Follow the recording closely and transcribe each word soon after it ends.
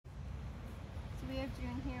we have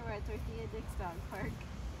June here. We're at Dorothea Dix Dog Park.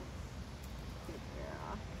 Good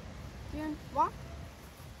girl. June, walk.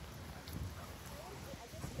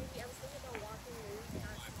 Maybe I was thinking about walking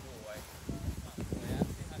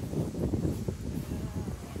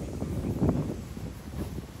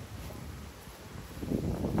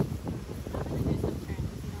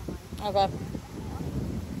Okay.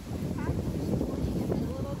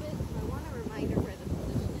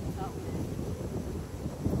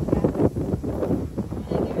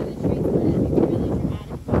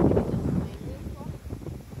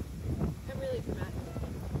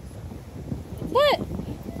 What?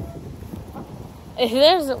 If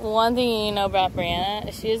there's one thing you know about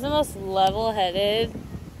Brianna, she is the most level-headed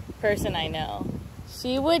person I know.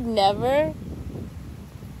 She would never,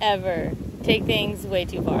 ever take things way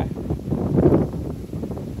too far.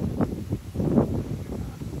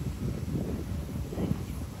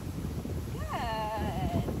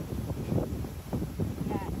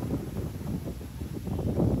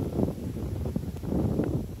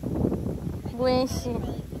 When she...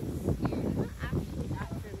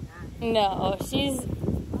 No, she's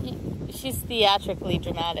theatrically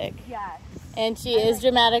dramatic. Yes. And she is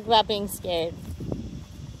dramatic about being scared.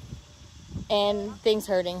 And things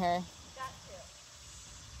hurting her.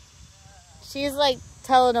 She's like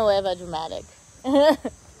telenovela dramatic. Good.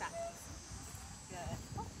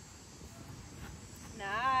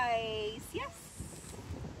 Nice. Yes.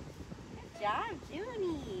 Good job,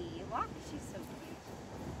 Junie. Walk. She's so cute.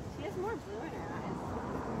 She has more blue in her eyes.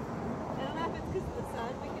 I don't know if it's because of the sun.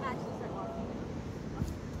 We can actually start walking.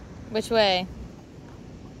 Which way?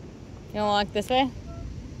 You want to walk this way?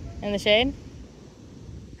 In the shade?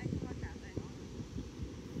 I can walk that way.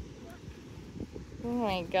 Oh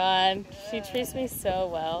my god. She treats me so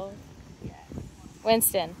well. Yes.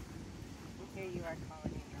 Winston. And here you are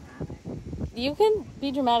calling me dramatic. You can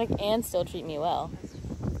be dramatic and still treat me well.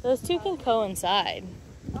 Those two can coincide.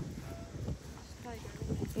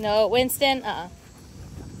 No, Winston,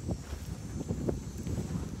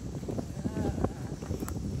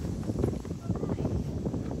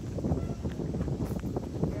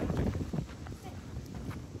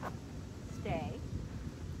 Stay.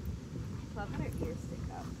 Love her ears stick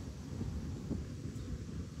up.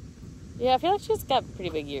 Yeah, I feel like she's got pretty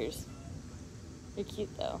big ears. You're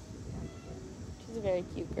cute though. She's a very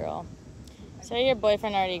cute girl. So your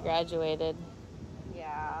boyfriend already graduated.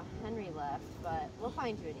 Yeah, Henry left, but we'll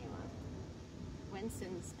find you a new one.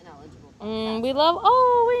 Winston's ineligible. We love,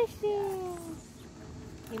 Winston.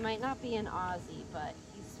 He might not be an Aussie, but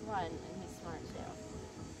he's fun and he's smart too.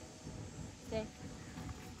 Stay.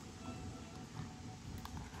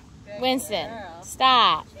 Winston, girl.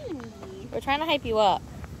 stop. Junie. We're trying to hype you up.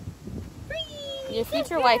 Free. Your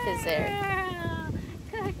future wife is there.